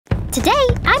Today,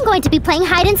 I'm going to be playing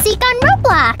hide and seek on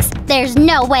Roblox. There's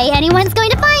no way anyone's going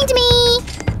to find me.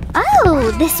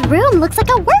 Oh, this room looks like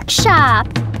a workshop.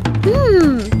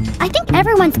 I think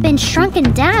everyone's been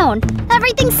shrunken down.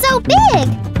 Everything's so big.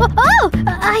 Oh,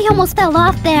 I almost fell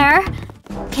off there.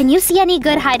 Can you see any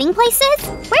good hiding places?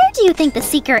 Where do you think the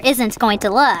seeker isn't going to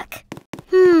look?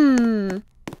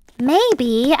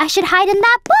 Maybe I should hide in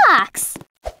that box.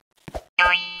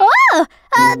 Oh!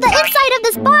 The inside of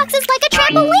this box is like a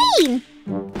trampoline!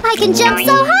 I can jump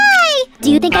so high! Do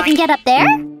you think I can get up there?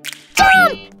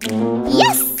 Jump!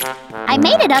 Yes! I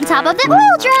made it on top of the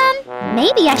oil drum!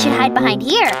 Maybe I should hide behind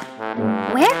here.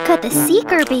 Where could the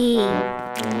seeker be?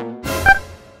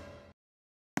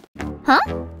 Huh?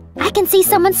 I can see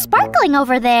someone sparkling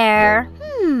over there.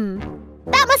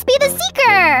 That must be the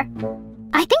seeker!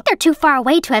 I think they're too far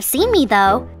away to have seen me,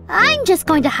 though. I'm just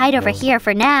going to hide over here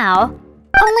for now.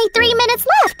 Only 3 minutes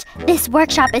left! This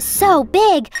workshop is so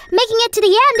big, making it to the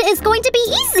end is going to be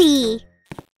easy!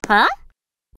 Huh?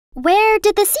 Where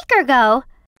did the seeker go?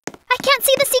 I can't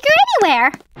see the seeker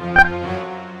anywhere!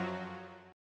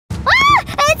 Ah!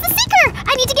 It's the seeker!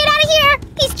 I need to get out of here!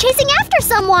 He's chasing after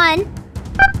someone!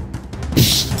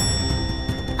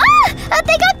 Ah!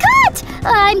 They got caught!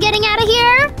 I'm getting out of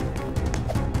here!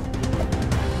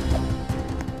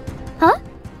 Huh?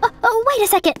 Oh, wait a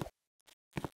second!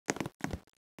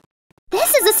 This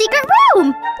is a secret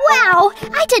room! Wow!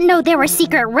 I didn't know there were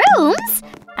secret rooms!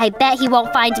 I bet he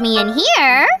won't find me in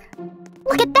here!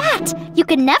 Look at that! You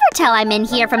can never tell I'm in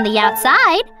here from the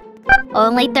outside!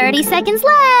 Only 30 seconds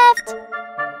left!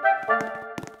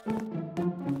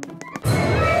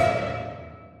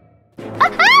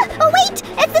 Oh wait!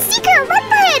 It's the seeker! Run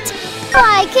for it!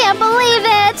 I can't believe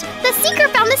it! The seeker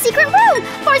found the secret room!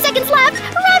 4 seconds left!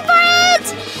 Run for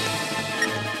it!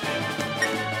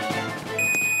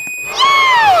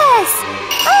 Yes!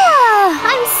 Oh,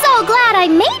 I'm so glad I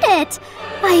made it!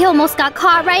 I almost got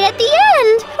caught right at the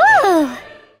end! Whew.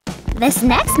 This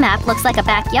next map looks like a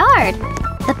backyard.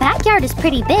 The backyard is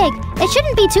pretty big. It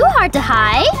shouldn't be too hard to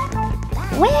hide.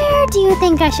 Where do you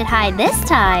think I should hide this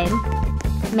time?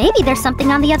 Maybe there's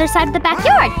something on the other side of the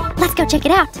backyard. Let's go check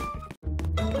it out.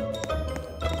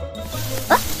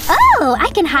 Oh, I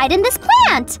can hide in this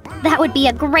plant. That would be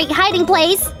a great hiding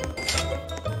place.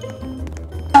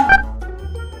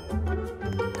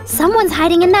 Someone's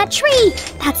hiding in that tree!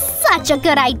 That's such a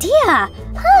good idea!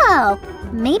 Oh,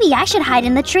 maybe I should hide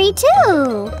in the tree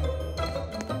too!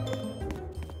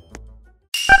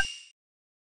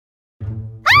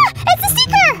 Ah! It's a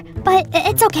seeker! But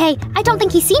it's okay, I don't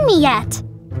think he's seen me yet.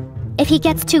 If he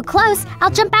gets too close,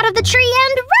 I'll jump out of the tree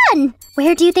and run!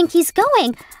 Where do you think he's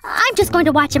going? I'm just going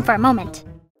to watch him for a moment.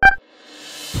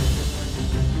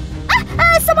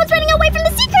 Someone's running away from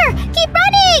the seeker! Keep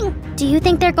running! Do you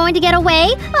think they're going to get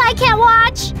away? I can't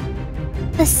watch!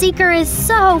 The seeker is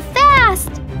so fast!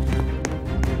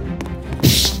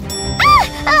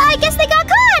 I guess they got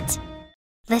caught!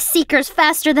 The seeker's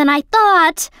faster than I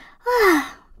thought.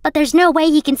 But there's no way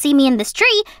he can see me in this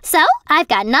tree, so I've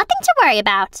got nothing to worry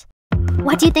about.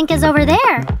 What do you think is over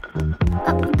there?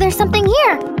 There's something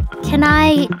here. Can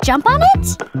I jump on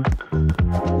it?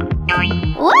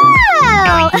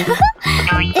 Whoa!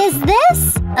 Is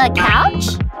this a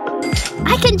couch?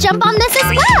 I can jump on this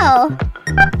as well!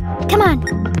 Come on.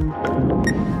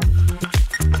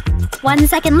 1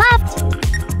 second left.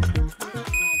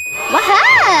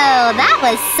 Whoa! That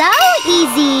was so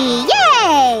easy!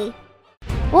 Yay!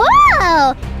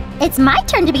 Whoa! It's my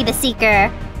turn to be the seeker.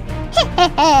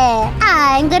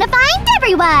 I'm gonna find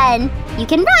everyone! You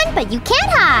can run, but you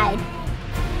can't hide.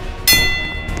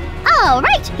 All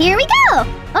right, here we go!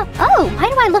 Oh, why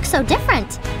do I look so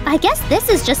different? I guess this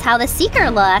is just how the seeker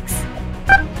looks.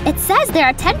 It says there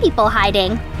are 10 people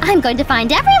hiding. I'm going to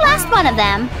find every last one of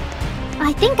them.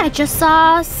 I think I just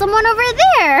saw someone over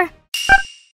there.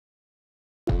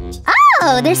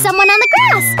 Oh, there's someone on the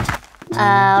grass.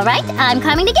 All right, I'm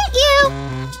coming to get you.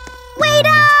 Wait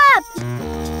up!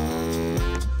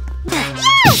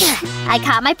 Yes! I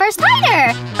caught my first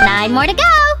hider. 9 more to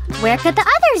go. Where could the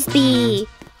others be?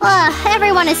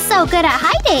 Everyone is so good at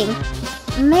hiding.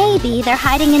 Maybe they're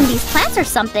hiding in these plants or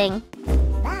something.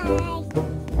 Bye.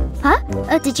 Huh?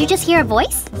 Did you just hear a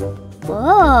voice?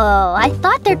 Whoa, I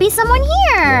thought there'd be someone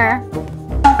here.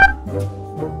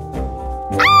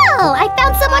 Oh, I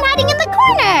found someone hiding in the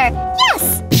corner.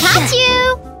 Yes, caught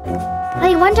you.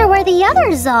 I wonder where the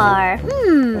others are.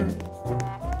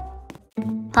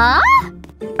 Huh?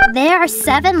 There are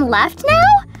 7 left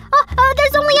now?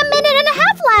 There's only a minute and a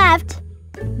half left.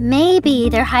 Maybe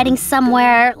they're hiding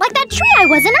somewhere like that tree I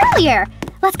was in earlier.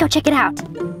 Let's go check it out.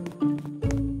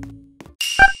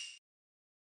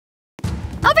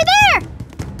 Over over there!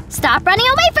 Stop running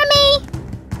away from me!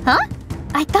 Huh?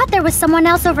 I thought there was someone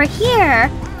else over here.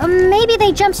 Maybe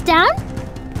they jumped down?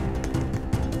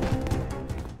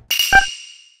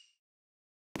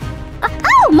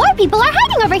 Oh, more people are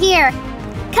hiding over here!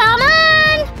 Come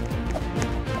on!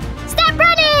 Stop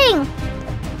running!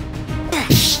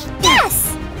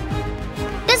 Yes!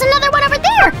 There's another one over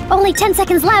there! Only 10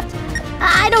 seconds left.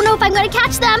 I don't know if I'm going to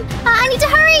catch them. I need to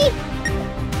hurry!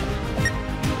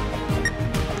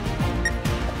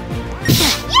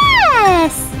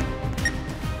 Yes!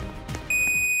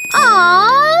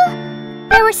 Aww!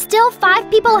 There were still 5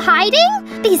 people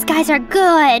hiding? These guys are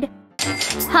good.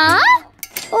 Huh?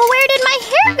 Where did my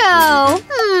hair go?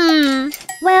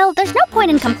 Well, there's no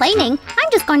point in complaining.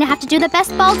 I'm just going to have to do the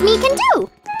best bald me can do.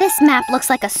 This map looks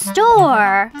like a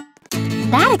store.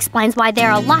 That explains why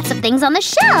there are lots of things on the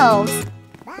shelves.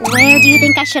 Where do you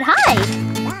think I should hide?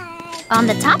 On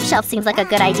the top shelf seems like a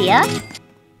good idea.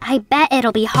 I bet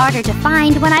it'll be harder to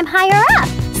find when I'm higher up.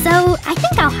 So I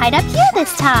think I'll hide up here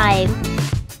this time.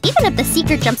 Even if the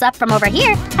seeker jumps up from over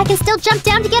here, I can still jump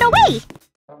down to get away.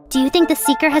 Do you think the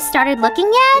seeker has started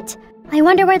looking yet? I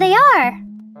wonder where they are.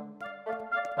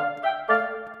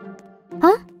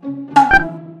 Huh?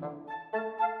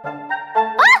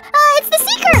 It's the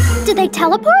seeker! Did they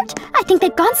teleport? I think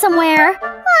they've gone somewhere.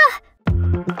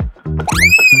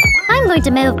 I'm going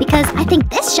to move because I think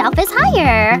this shelf is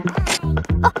higher.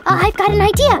 I've got an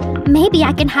idea. Maybe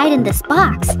I can hide in this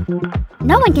box.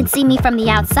 No one can see me from the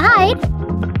outside.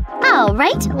 All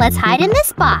right, let's hide in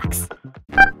this box.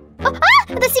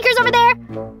 The seeker's over there!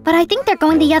 But I think they're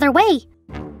going the other way.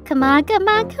 Come on, come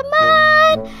on, come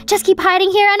on! Just keep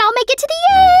hiding here and I'll make it to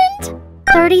the end!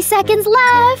 30 seconds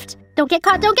left! Don't get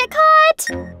caught, don't get caught!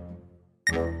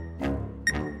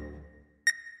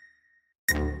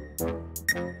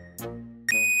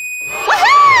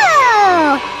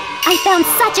 Woohoo! I found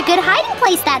such a good hiding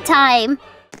place that time!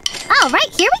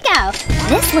 Alright, here we go!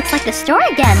 This looks like the store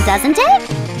again, doesn't it?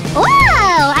 Whoa!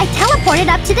 I teleported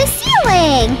up to the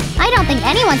ceiling! I don't think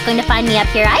anyone's going to find me up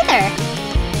here either.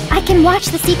 I can watch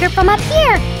the seeker from up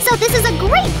here, so this is a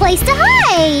great place to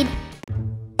hide!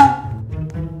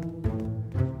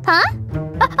 Huh?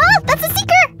 That's the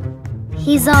seeker!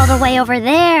 He's all the way over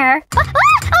there. Oh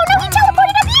no, he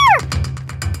teleported up here!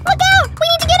 Look out! We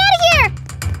need to get out of here!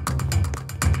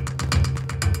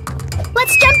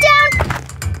 Let's jump down!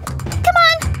 Come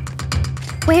on!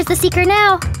 Where's the seeker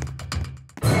now?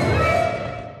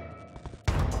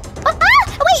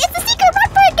 Wait, it's the seeker! Run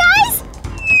for it, guys!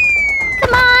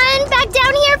 Come on, back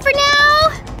down here for now!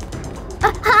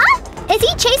 Huh? Is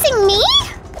he chasing me?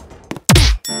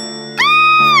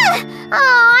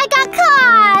 Oh, I got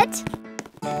caught!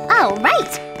 Oh,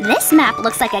 right. This map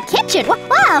looks like a kitchen.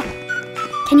 Wow!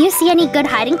 Can you see any good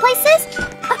hiding places?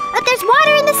 There's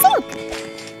water in the sink!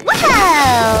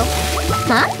 Whoa!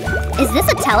 Huh? Is this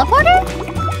a teleporter?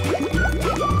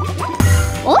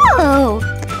 Oh!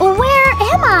 Where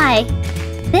am I?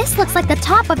 This looks like the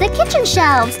top of the kitchen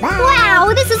shelves.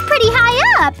 Wow, this is pretty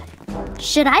high up!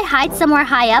 Should I hide somewhere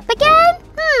high up again?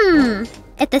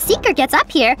 If the seeker gets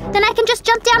up here, then I can just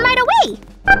jump down right away.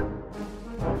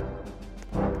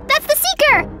 That's the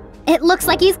seeker! It looks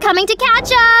like he's coming to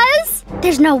catch us!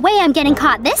 There's no way I'm getting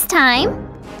caught this time.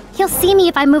 He'll see me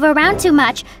if I move around too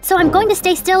much, so I'm going to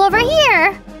stay still over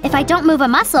here. If I don't move a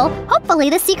muscle, hopefully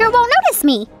the seeker won't notice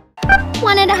me.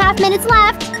 1.5 minutes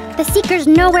left. The seeker's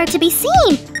nowhere to be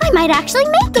seen. I might actually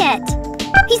make it.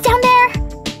 He's down there.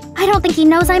 I don't think he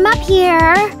knows I'm up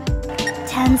here.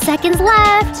 10 seconds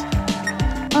left.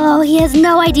 Oh, he has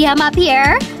no idea I'm up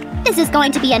here. This is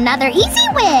going to be another easy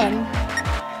win.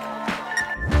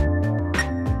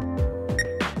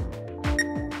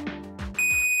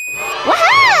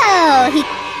 Whoa! He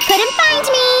couldn't find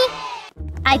me.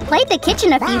 I've played the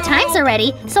kitchen a few times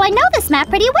already, so I know this map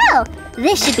pretty well.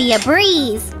 This should be a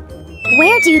breeze.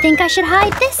 Where do you think I should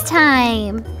hide this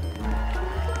time?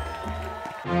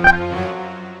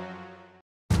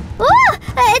 Ooh!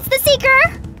 It's the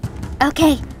seeker!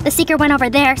 Okay, the seeker went over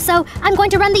there, so I'm going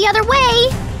to run the other way.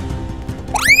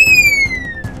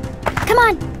 Come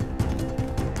on.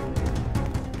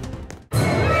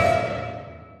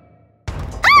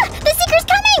 The seeker's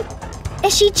coming!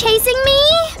 Is she chasing me?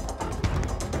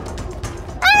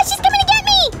 She's coming to get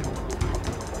me!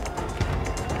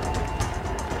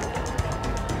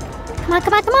 Come on,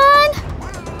 come on, come on!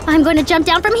 I'm going to jump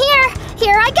down from here.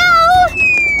 Here I go!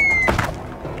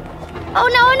 Oh,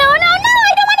 no, no, no, no!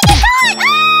 I don't want to get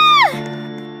caught!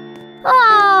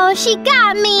 Oh, she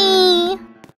got me!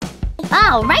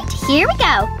 All right, here we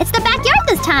go. It's the backyard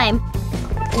this time.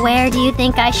 Where do you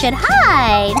think I should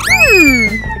hide?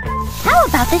 How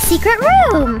about the secret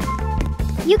room?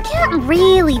 You can't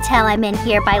really tell I'm in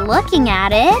here by looking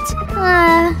at it.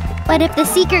 But if the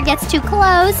seeker gets too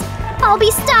close, I'll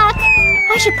be stuck.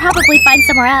 I should probably find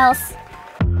somewhere else.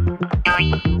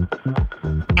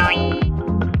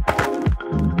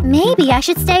 Maybe I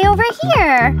should stay over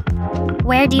here.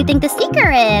 Where do you think the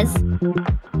seeker is?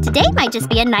 Today might just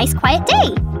be a nice, quiet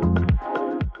day.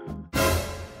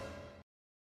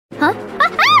 Huh?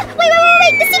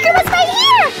 Wait! The seeker was right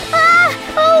here!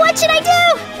 What should I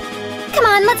do? Come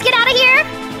on, let's get out of here.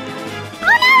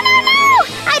 Oh, no!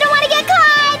 I don't want to get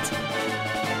caught!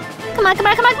 Come on!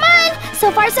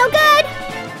 So far, so good.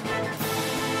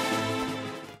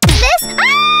 This?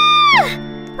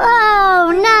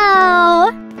 Oh,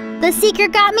 no! The seeker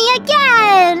got me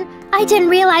again! I didn't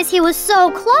realize he was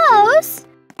so close.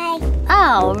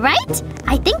 All right.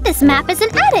 I think this map is an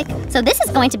attic, so this is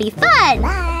going to be fun.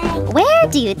 Where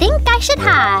do you think I should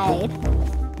hide?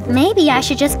 Maybe I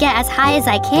should just get as high as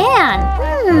I can.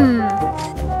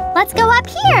 Let's go up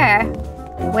here.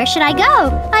 Where should I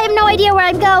go? I have no idea where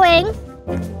I'm going.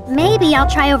 Maybe I'll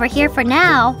try over here for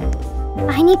now.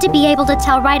 I need to be able to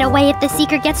tell right away if the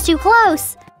seeker gets too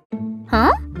close.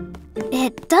 Huh?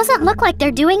 It doesn't look like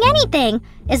they're doing anything.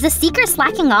 Is the seeker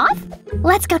slacking off?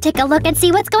 Let's go take a look and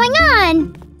see what's going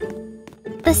on.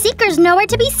 The seeker's nowhere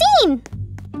to be seen.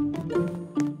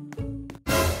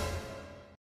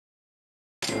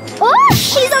 Oh,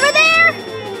 he's over there!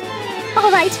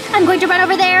 All right, I'm going to run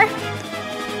over there.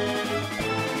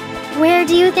 Where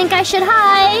do you think I should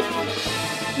hide?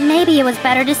 Maybe it was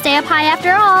better to stay up high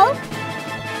after all.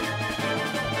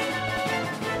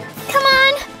 Come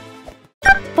on.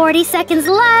 40 seconds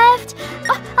left.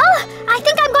 Oh, I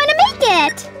think I'm going to make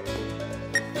it.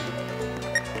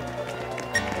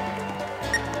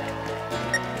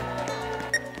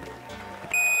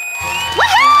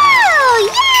 Woohoo!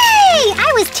 Yay!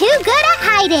 I was too good at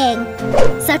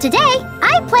hiding. So today,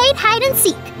 I played hide and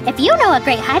seek. If you know a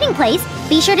great hiding place,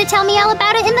 be sure to tell me all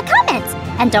about it in the comments.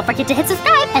 And don't forget to hit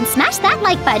subscribe and smash that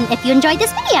like button if you enjoyed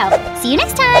this video. See you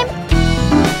next time!